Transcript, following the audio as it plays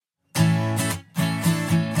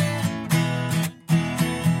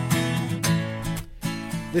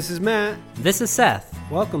This is Matt. This is Seth.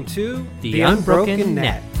 Welcome to The Unbroken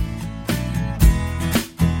Net.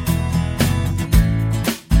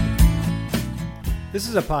 This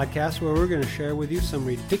is a podcast where we're going to share with you some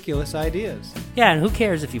ridiculous ideas. Yeah, and who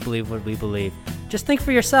cares if you believe what we believe? Just think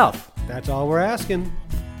for yourself. That's all we're asking.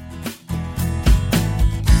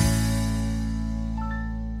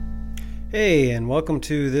 Hey, and welcome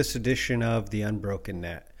to this edition of The Unbroken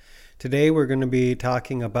Net. Today we're going to be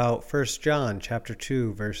talking about 1 John chapter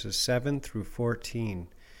 2, verses 7 through 14.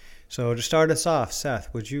 So to start us off,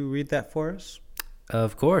 Seth, would you read that for us?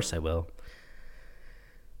 Of course I will.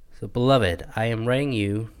 So, beloved, I am writing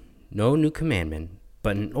you no new commandment,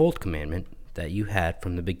 but an old commandment that you had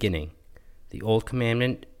from the beginning. The old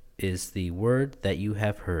commandment is the word that you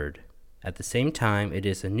have heard. At the same time, it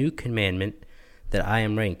is a new commandment that I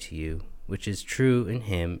am writing to you, which is true in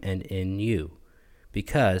him and in you,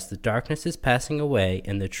 because the darkness is passing away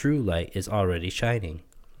and the true light is already shining.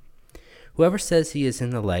 Whoever says he is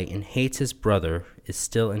in the light and hates his brother is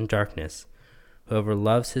still in darkness. Whoever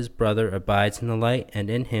loves his brother abides in the light, and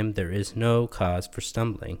in him there is no cause for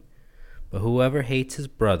stumbling. But whoever hates his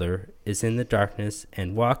brother is in the darkness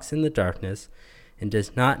and walks in the darkness and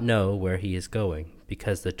does not know where he is going,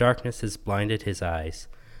 because the darkness has blinded his eyes.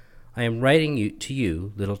 I am writing to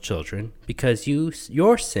you, little children, because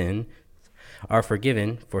your sin are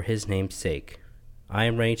forgiven for his name's sake. I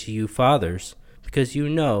am writing to you, fathers, because you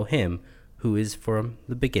know him who is from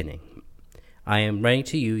the beginning. I am writing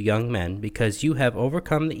to you, young men, because you have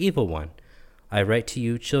overcome the evil one. I write to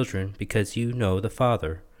you, children, because you know the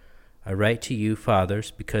Father. I write to you,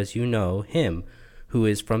 fathers, because you know him who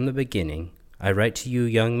is from the beginning. I write to you,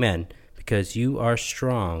 young men, because you are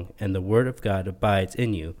strong, and the word of God abides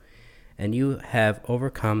in you, and you have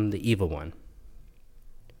overcome the evil one.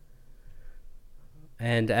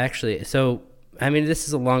 And actually, this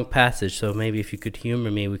is a long passage, so maybe if you could humor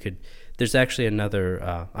me, there's actually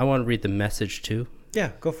another, I want to read the message too.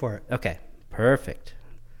 Yeah, go for it. Okay, perfect.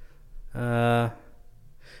 So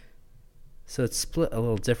it's split a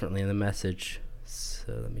little differently in the message.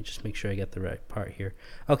 So let me just make sure I get the right part here.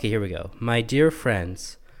 Okay, here we go. My dear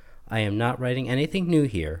friends, I am not writing anything new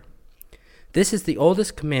here. This is the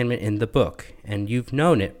oldest commandment in the book, and you've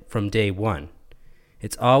known it from day one.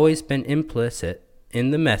 It's always been implicit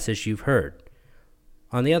in the message you've heard.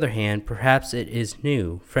 On the other hand, perhaps it is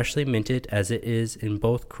new, freshly minted as it is in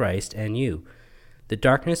both Christ and you, the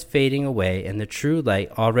darkness fading away and the true light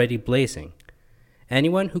already blazing.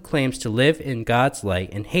 Anyone who claims to live in God's light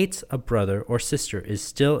and hates a brother or sister is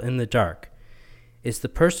still in the dark. It's the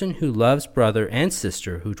person who loves brother and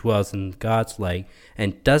sister who dwells in God's light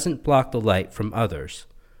and doesn't block the light from others.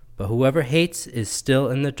 But whoever hates is still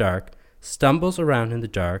in the dark, stumbles around in the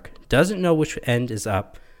dark, doesn't know which end is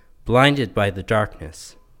up, blinded by the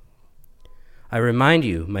darkness. I remind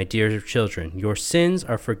you, my dear children, your sins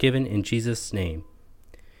are forgiven in Jesus' name.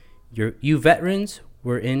 You veterans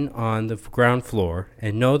were in on the ground floor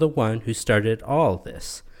and know the one who started all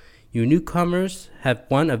this. You newcomers have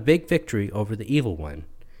won a big victory over the evil one.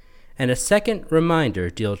 And a second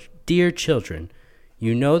reminder, dear children,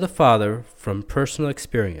 you know the Father from personal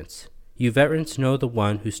experience. You veterans know the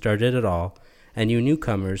one who started it all, and you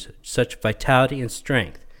newcomers, such vitality and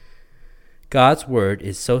strength. God's word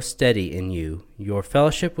is so steady in you. Your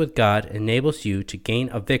fellowship with God enables you to gain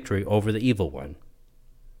a victory over the evil one.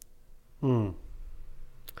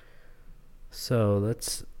 So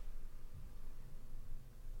let's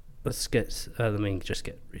get, let me just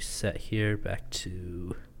get reset here back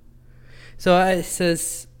to, so it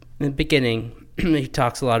says in the beginning, he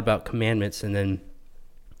talks a lot about commandments, and then,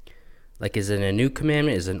 like, is it a new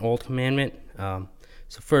commandment? Is it an old commandment?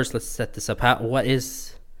 So first, let's set this up. What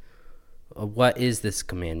is this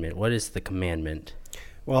commandment? What is the commandment?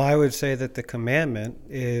 Well, I would say that the commandment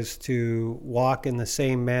is to walk in the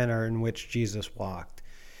same manner in which Jesus walked.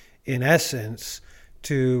 In essence,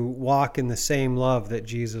 to walk in the same love that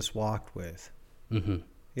Jesus walked with. Mm-hmm.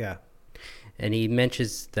 Yeah. And he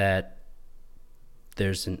mentions that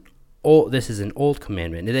this is an old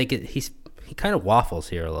commandment. He kind of waffles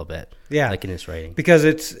here a little bit. Yeah. Like in his writing. Because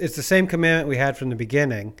it's the same commandment we had from the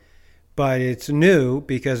beginning, but it's new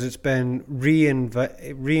because it's been reinvited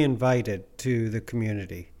to the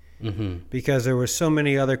community. Mm-hmm. Because there were so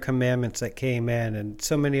many other commandments that came in and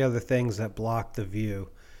so many other things that blocked the view.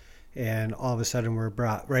 And all of a sudden we're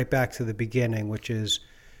brought right back to the beginning, which is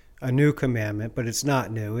a new commandment, but it's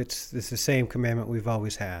not new. It's the same commandment we've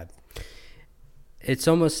always had. It's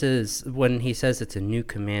almost as when he says it's a new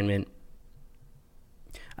commandment,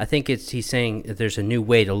 I think he's saying there's a new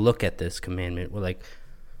way to look at this commandment.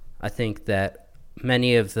 I think that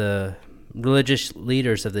many of the religious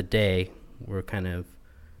leaders of the day were kind of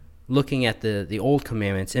looking at the old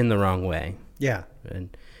commandments in the wrong way. Yeah.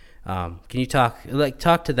 And can you talk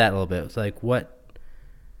to that a little bit? It's like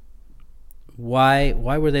why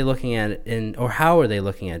were they looking at it or how are they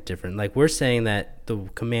looking at it different? Like we're saying that the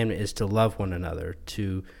commandment is to love one another,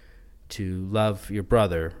 to love your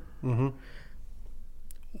brother. Mm-hmm.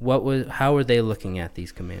 How were they looking at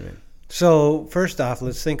these commandments? So first off,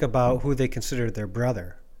 let's think about who they considered their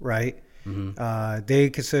brother, right? Mm-hmm. They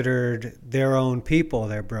considered their own people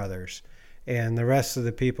their brothers, and the rest of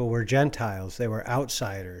the people were Gentiles. They were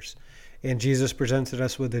outsiders. And Jesus presented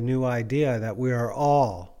us with a new idea that we are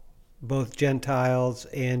all, both Gentiles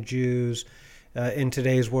and Jews, in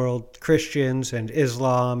today's world, Christians and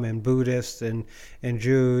Islam and Buddhists and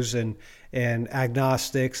Jews and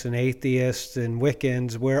agnostics and atheists and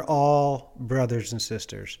Wiccans. We're all brothers and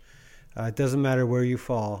sisters. It doesn't matter where you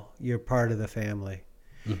fall; you're part of the family.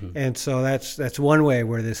 Mm-hmm. And so that's one way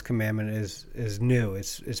where this commandment is new.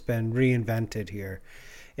 It's been reinvented here,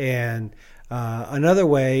 and another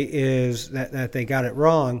way is that they got it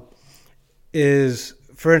wrong. Is,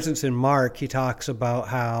 for instance, in Mark, he talks about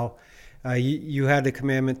how you had the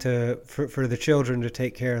commandment for the children to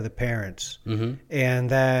take care of the parents, mm-hmm. and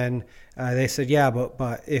then they said, yeah,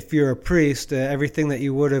 but if you're a priest, everything that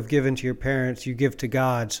you would have given to your parents, you give to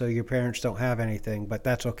God, so your parents don't have anything, but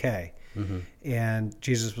that's okay. Mm-hmm. And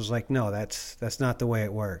Jesus was like, no, that's not the way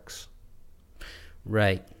it works.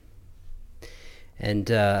 Right.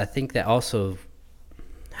 And I think that also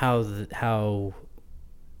how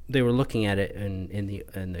they were looking at it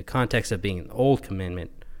in the context of being an old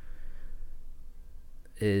commandment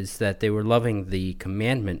is that they were loving the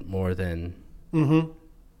commandment more than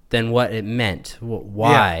what it meant.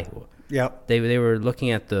 Why? Yeah. They were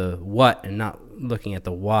looking at the what and not looking at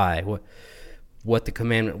the why. What the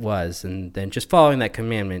commandment was, and then just following that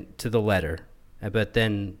commandment to the letter. But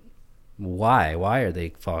then why? Why are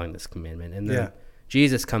they following this commandment? And then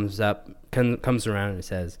Jesus comes around and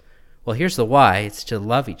says, well, here's the why. It's to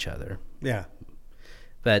love each other. Yeah.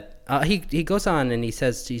 But he goes on and he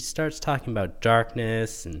starts talking about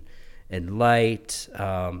darkness and light,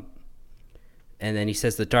 and then he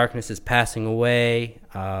says the darkness is passing away.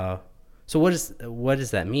 So what does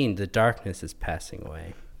that mean? The darkness is passing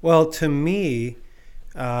away. Well, to me,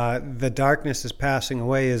 the darkness is passing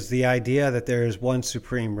away is the idea that there is one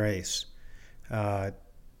supreme race. All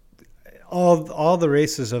the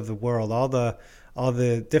races of the world, all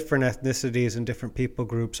the different ethnicities and different people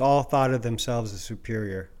groups, all thought of themselves as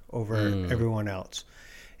superior over everyone else.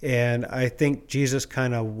 And I think Jesus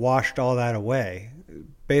kind of washed all that away,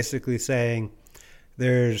 basically saying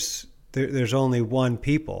there's only one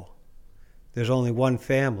people, there's only one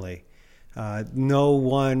family. No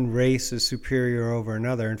one race is superior over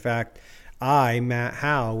another. In fact, Matt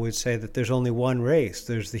Howe, would say that there's only one race.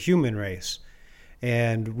 There's the human race.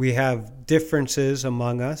 And we have differences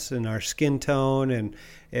among us in our skin tone and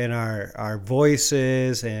in our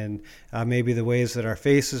voices and maybe the ways that our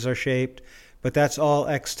faces are shaped. But that's all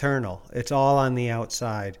external. It's all on the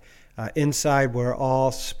outside. Inside, we're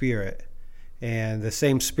all spirit. And the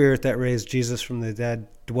same spirit that raised Jesus from the dead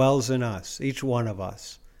dwells in us, each one of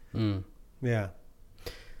us. Mm. Yeah.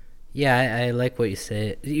 Yeah, I like what you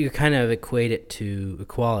say. You kind of equate it to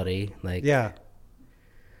equality. Like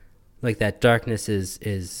that darkness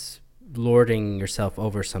is lording yourself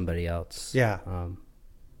over somebody else. Yeah.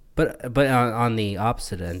 But on the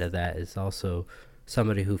opposite end of that is also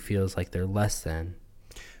somebody who feels like they're less than.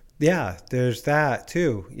 Yeah, there's that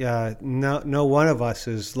too. Yeah, no one of us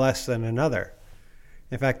is less than another.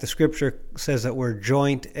 In fact, the scripture says that we're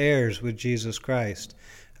joint heirs with Jesus Christ,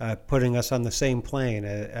 putting us on the same plane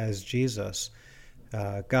as Jesus.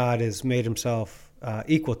 God has made himself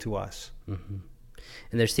equal to us. Mm-hmm.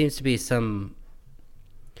 And there seems to be some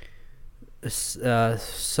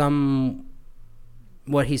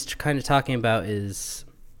what he's kind of talking about is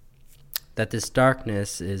that this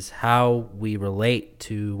darkness is how we relate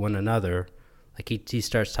to one another. Like he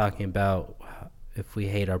starts talking about if we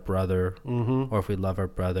hate our brother or if we love our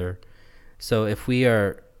brother. So if we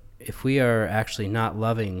are actually not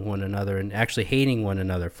loving one another and actually hating one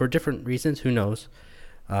another for different reasons, who knows?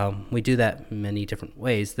 We do that in many different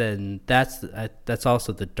ways. Then that's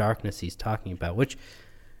also the darkness he's talking about, which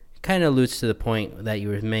kind of alludes to the point that you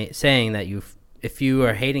were saying that if you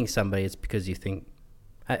are hating somebody, it's because you think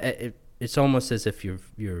it's almost as if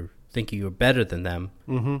you're thinking you're better than them.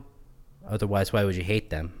 Mm-hmm. Otherwise, why would you hate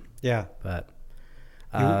them? Yeah, but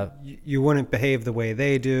you wouldn't behave the way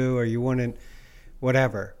they do, or you wouldn't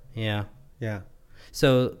whatever. Yeah.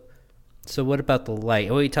 So what about the light?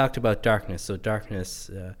 Well, we talked about darkness. So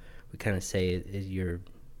darkness, we kind of say is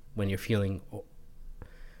when you're feeling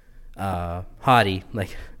haughty,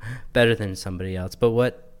 like better than somebody else. But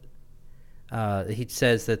what he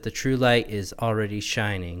says that the true light is already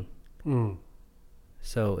shining. Mm.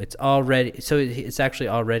 So it's actually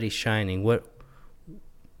already shining. What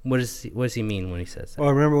does he mean when he says that?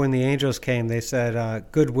 Well, remember when the angels came, they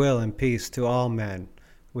said, goodwill and peace to all men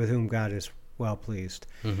with whom God is well pleased.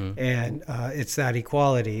 Mm-hmm. And it's that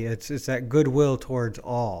equality. It's that goodwill towards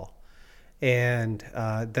all. And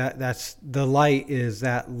that's the light is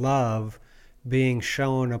that love being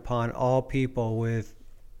shown upon all people with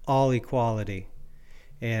all equality.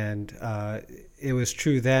 And it was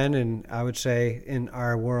true then, and I would say in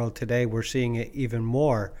our world today, we're seeing it even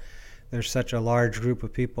more. There's such a large group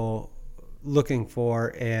of people looking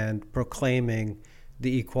for and proclaiming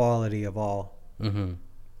the equality of all. Mm-hmm.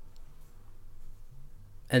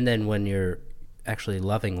 And then when you're actually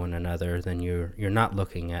loving one another, then you're not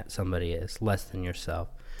looking at somebody as less than yourself.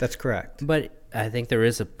 That's correct. But I think there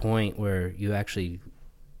is a point where you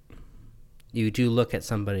do look at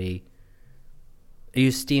somebody, you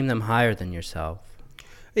esteem them higher than yourself.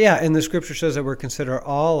 Yeah, and the scripture says that we're consider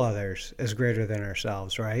all others as greater than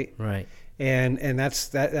ourselves, right? Right. And that's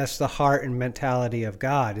the heart and mentality of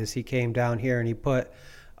God, is he came down here and he put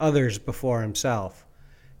others before himself.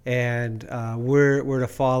 And we're to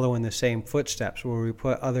follow in the same footsteps where we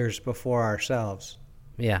put others before ourselves.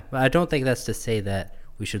 Yeah, but I don't think that's to say that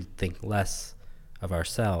we should think less of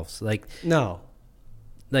ourselves. No.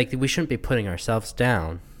 Like we shouldn't be putting ourselves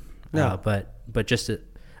down. No. But just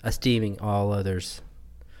esteeming all others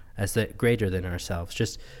as greater than ourselves.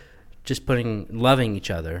 Just loving each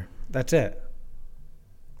other. That's it.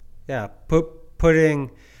 Yeah, putting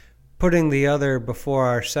the other before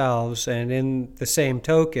ourselves, and in the same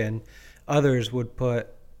token, others would put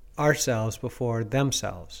ourselves before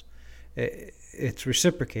themselves. It's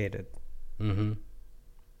reciprocated. Mm-hmm.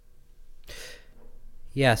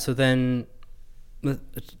 Yeah, so then,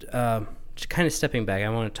 just kind of stepping back, I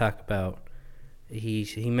want to talk about,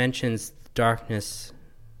 he mentions darkness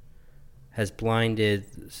has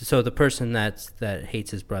blinded, so the person that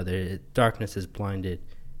hates his brother, darkness has blinded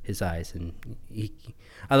his eyes, and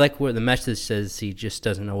I like where the message says he just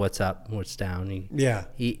doesn't know what's up, what's down.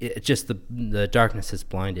 Just the darkness has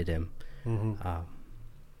blinded him. Mm-hmm.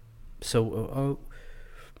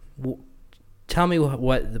 Tell me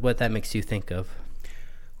what that makes you think of.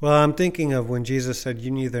 Well, I'm thinking of when Jesus said,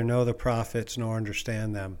 "You neither know the prophets nor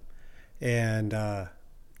understand them," and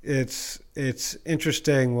it's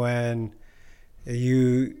interesting when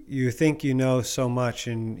you think you know so much,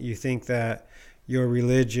 and you think that your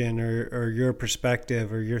religion or your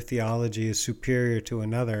perspective or your theology is superior to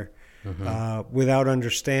another, mm-hmm. Without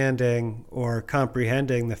understanding or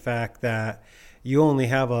comprehending the fact that you only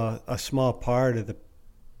have a small part of the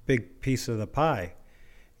big piece of the pie.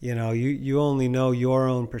 You know, you only know your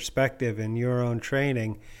own perspective and your own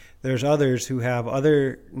training. There's others who have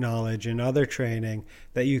other knowledge and other training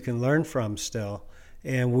that you can learn from still,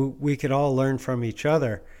 and we could all learn from each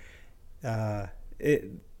other.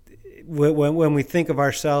 When we think of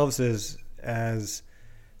ourselves as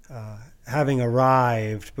having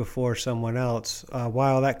arrived before someone else,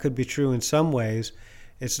 while that could be true in some ways,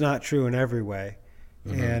 it's not true in every way.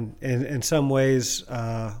 Mm-hmm. And in some ways,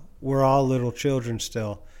 we're all little children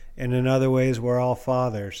still. And in other ways, we're all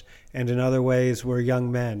fathers. And in other ways, we're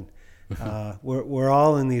young men. We're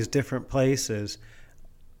all in these different places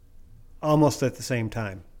almost at the same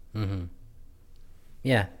time. Mm-hmm.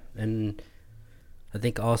 Yeah, and I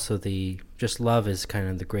think also just love is kind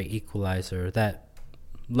of the great equalizer. That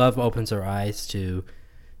love opens our eyes to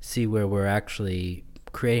see where we're actually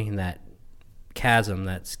creating that chasm,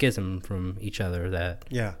 that schism from each other, that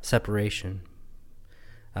separation.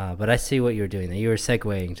 But I see what you're doing there. You were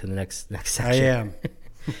segueing to the next section. I am.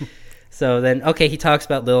 So then, okay, he talks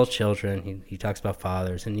about little children. He talks about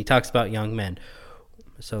fathers, and he talks about young men.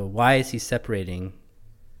 So why is he separating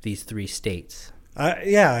these three states?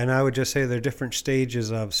 And I would just say they're different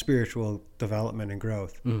stages of spiritual development and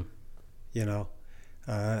growth. Mm. You know,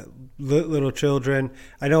 little children.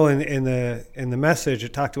 I know in the message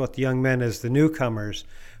it talked about the young men as the newcomers,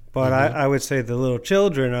 but mm-hmm. I would say the little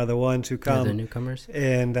children are the ones who come. The newcomers.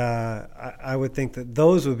 And I would think that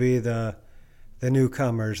those would be the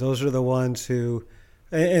newcomers. Those are the ones who,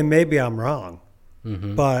 and maybe I'm wrong,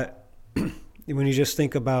 mm-hmm. but when you just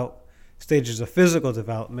think about stages of physical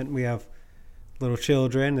development, we have little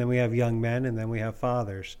children, then we have young men, and then we have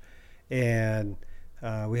fathers. And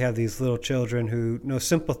we have these little children who know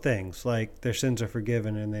simple things like their sins are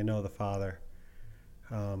forgiven and they know the Father.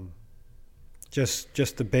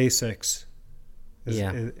 Just the basics,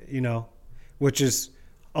 which is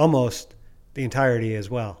almost the entirety as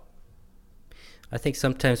well. I think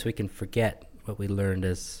sometimes we can forget what we learned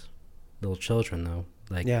as little children, though.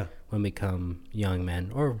 Like Yeah. when we become young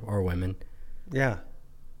men or women. Yeah.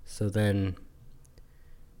 So then,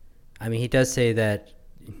 I mean, he does say that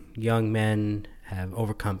young men have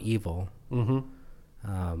overcome evil.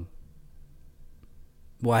 Mm-hmm.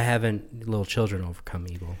 Why haven't little children overcome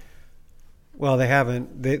evil? Well, they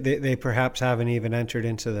haven't. They perhaps haven't even entered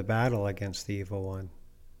into the battle against the evil one.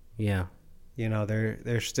 Yeah. You know,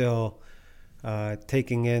 they're still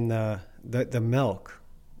taking in the milk.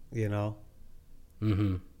 You know.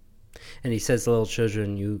 Mm-hmm. And he says, little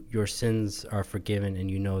children, your sins are forgiven,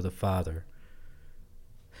 and you know the Father.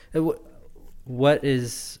 What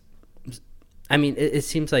is? I mean, it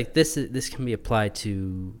seems like this can be applied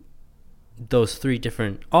to all three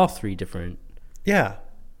different. Yeah.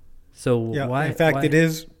 So Yeah. why? In fact, why? it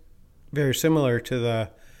is very similar to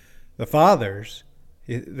the fathers.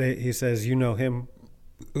 He says, "You know him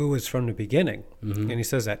who was from the beginning," Mm-hmm. and he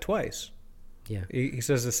says that twice. Yeah. He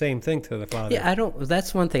says the same thing to the father. Yeah, I don't.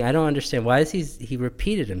 That's one thing I don't understand. Why is he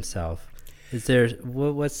repeated himself? Is there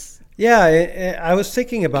what's? Yeah, I was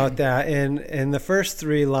thinking about that. In the first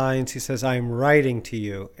 3 lines, he says, "I'm writing to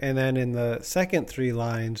you," and then in the second 3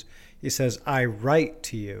 lines, he says, "I write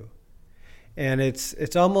to you." And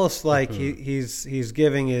it's almost like he's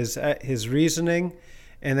giving his reasoning,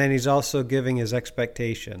 and then he's also giving his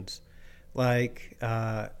expectations. Like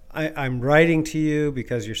I'm writing to you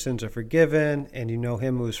because your sins are forgiven, and you know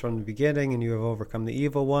him who is from the beginning, and you have overcome the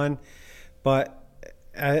evil one. But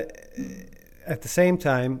at the same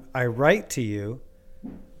time, I write to you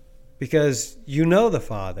because you know the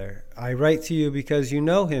Father. I write to you because you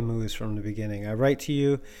know him who is from the beginning. I write to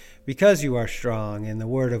you because you are strong, and the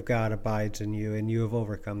word of God abides in you, and you have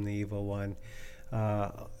overcome the evil one.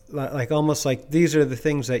 Like almost like these are the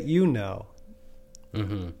things that you know.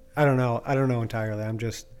 Mm-hmm. I don't know entirely. I'm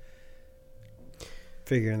just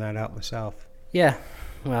figuring that out myself. Yeah.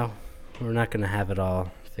 Well, we're not going to have it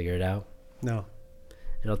all figured out. No.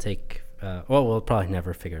 It'll take. We'll probably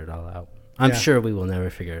never figure it all out. I'm sure we will never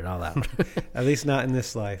figure it all out. At least not in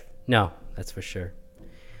this life. No, that's for sure.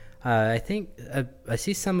 I think I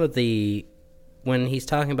see some of when he's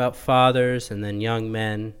talking about fathers and then young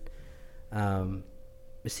men.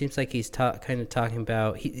 It seems like he's kind of talking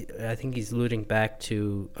about. I think he's alluding back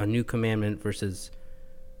to a new commandment versus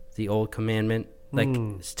the old commandment. Like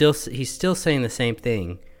he's still saying the same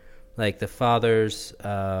thing, like the fathers,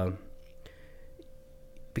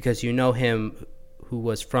 because you know him who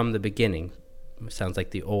was from the beginning. Sounds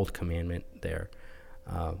like the old commandment there.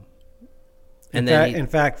 In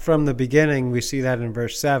fact, from the beginning, we see that in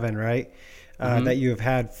verse 7, right? That you have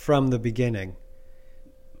had from the beginning.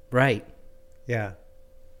 Right. Yeah.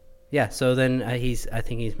 Yeah. So then I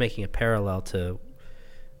think he's making a parallel to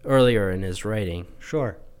earlier in his writing.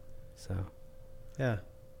 Sure. So. Yeah.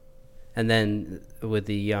 And then with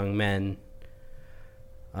the young men,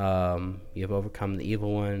 you have overcome the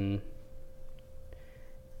evil one.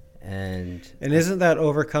 And isn't that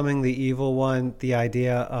overcoming the evil one the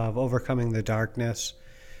idea of overcoming the darkness?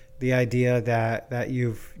 The idea that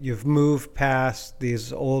you've moved past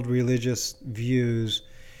these old religious views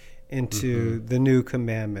into the new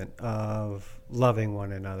commandment of loving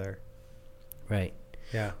one another. Right.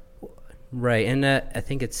 Yeah. Right, and I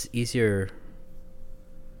think it's easier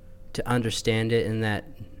to understand it in that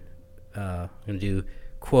I'm going to do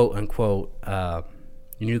quote unquote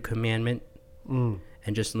new commandment.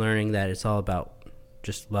 And just learning that it's all about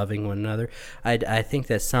just loving one another. I think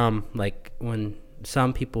that some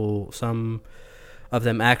of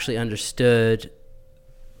them actually understood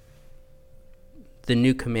the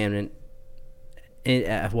new commandment.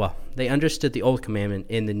 They understood the old commandment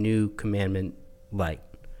in the new commandment light,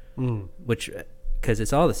 which because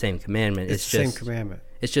it's all the same commandment. It's the same commandment.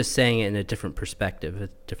 It's just saying it in a different perspective, a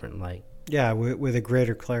different light. Yeah, with a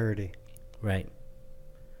greater clarity. Right.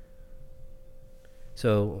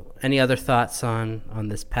 So, any other thoughts on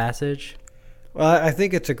this passage? Well, I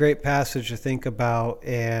think it's a great passage to think about,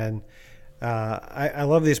 and I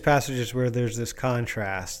love these passages where there's this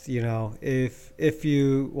contrast. You know, if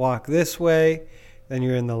you walk this way, then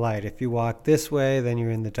you're in the light. If you walk this way, then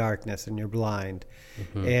you're in the darkness and you're blind.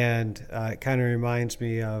 And it kind of reminds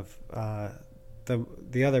me of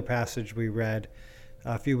the other passage we read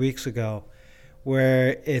a few weeks ago,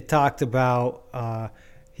 where it talked about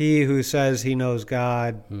he who says he knows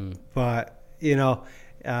God, but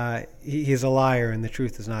he's a liar and the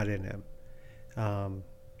truth is not in him.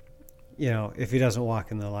 If he doesn't walk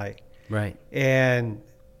in the light. Right. And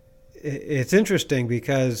it's interesting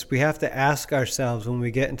because we have to ask ourselves when we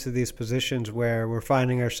get into these positions where we're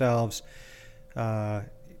finding ourselves,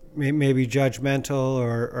 maybe judgmental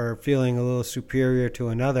or feeling a little superior to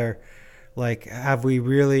another, like, have we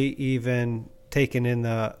really even taken in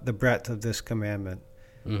the breadth of this commandment,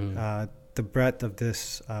 the breadth of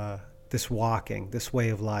this this walking, this way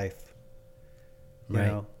of life? You Right.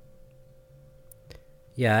 know?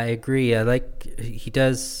 Yeah, I agree. I like he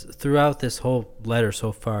does throughout this whole letter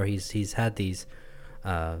so far. He's had these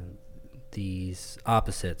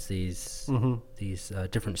opposites, these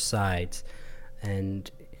different sides,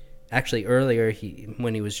 and actually earlier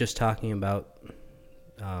when he was just talking about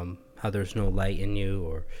how there's no light in you,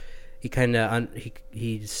 or he kind of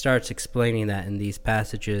he starts explaining that in these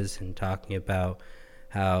passages and talking about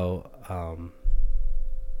how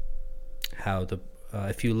the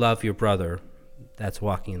if you love your brother, that's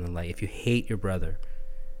walking in the light. If you hate your brother,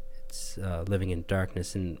 it's living in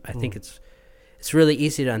darkness. And I think it's really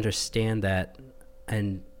easy to understand that,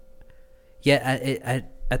 and yet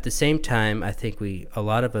at the same time, I think a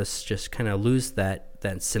lot of us just kind of lose that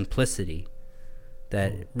simplicity.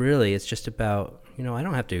 That really, it's just about, I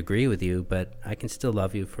don't have to agree with you, but I can still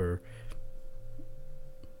love you for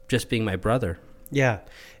just being my brother. Yeah,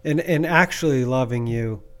 and actually loving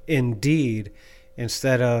you indeed,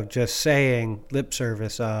 instead of just saying lip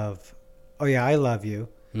service of, oh yeah, I love you.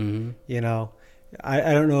 Mm-hmm. I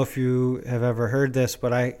don't know if you have ever heard this,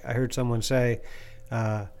 but I heard someone say,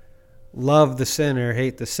 love the sinner,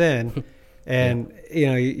 hate the sin. And,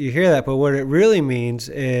 you hear that, but what it really means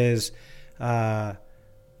is, I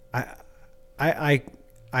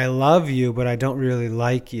love you, but I don't really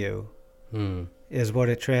like you, is what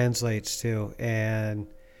it translates to. And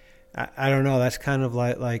I don't know, that's kind of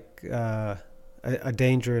like a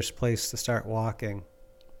dangerous place to start walking.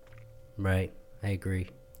 Right. I agree.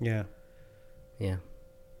 Yeah. Yeah.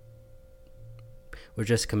 We're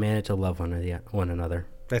just commanded to love one another.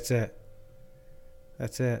 That's it.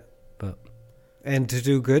 But And to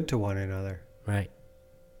do good to one another. right.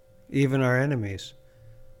 Even our enemies.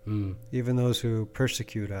 Even those who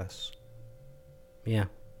persecute us. Yeah.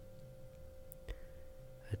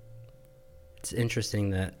 It's interesting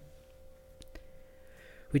that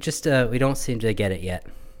we just we don't seem to get it yet.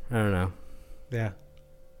 I don't know. Yeah.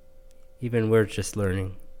 Even we're just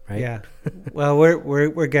learning, right? Yeah. Well,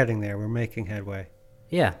 we're getting there. We're making headway.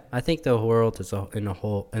 Yeah, I think the world as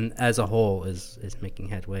a whole is making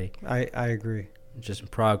headway. I agree. Just in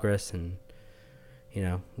progress, and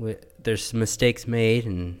there's mistakes made,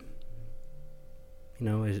 and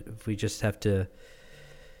if we just have to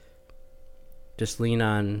just lean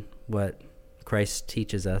on what Christ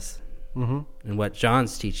teaches us, and what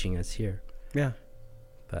John's teaching us here. Yeah.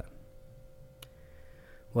 But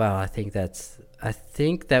well, I think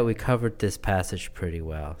that we covered this passage pretty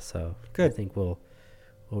well. So Good. I think we'll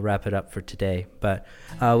wrap it up for today. But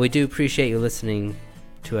we do appreciate you listening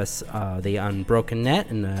to us, the Unbroken Net,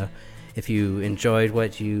 and if you enjoyed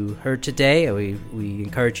what you heard today, we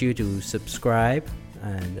encourage you to subscribe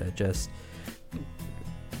and just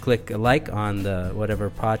click a like on the whatever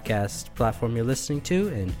podcast platform you're listening to,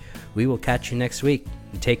 and we will catch you next week.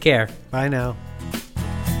 Take care. Bye now.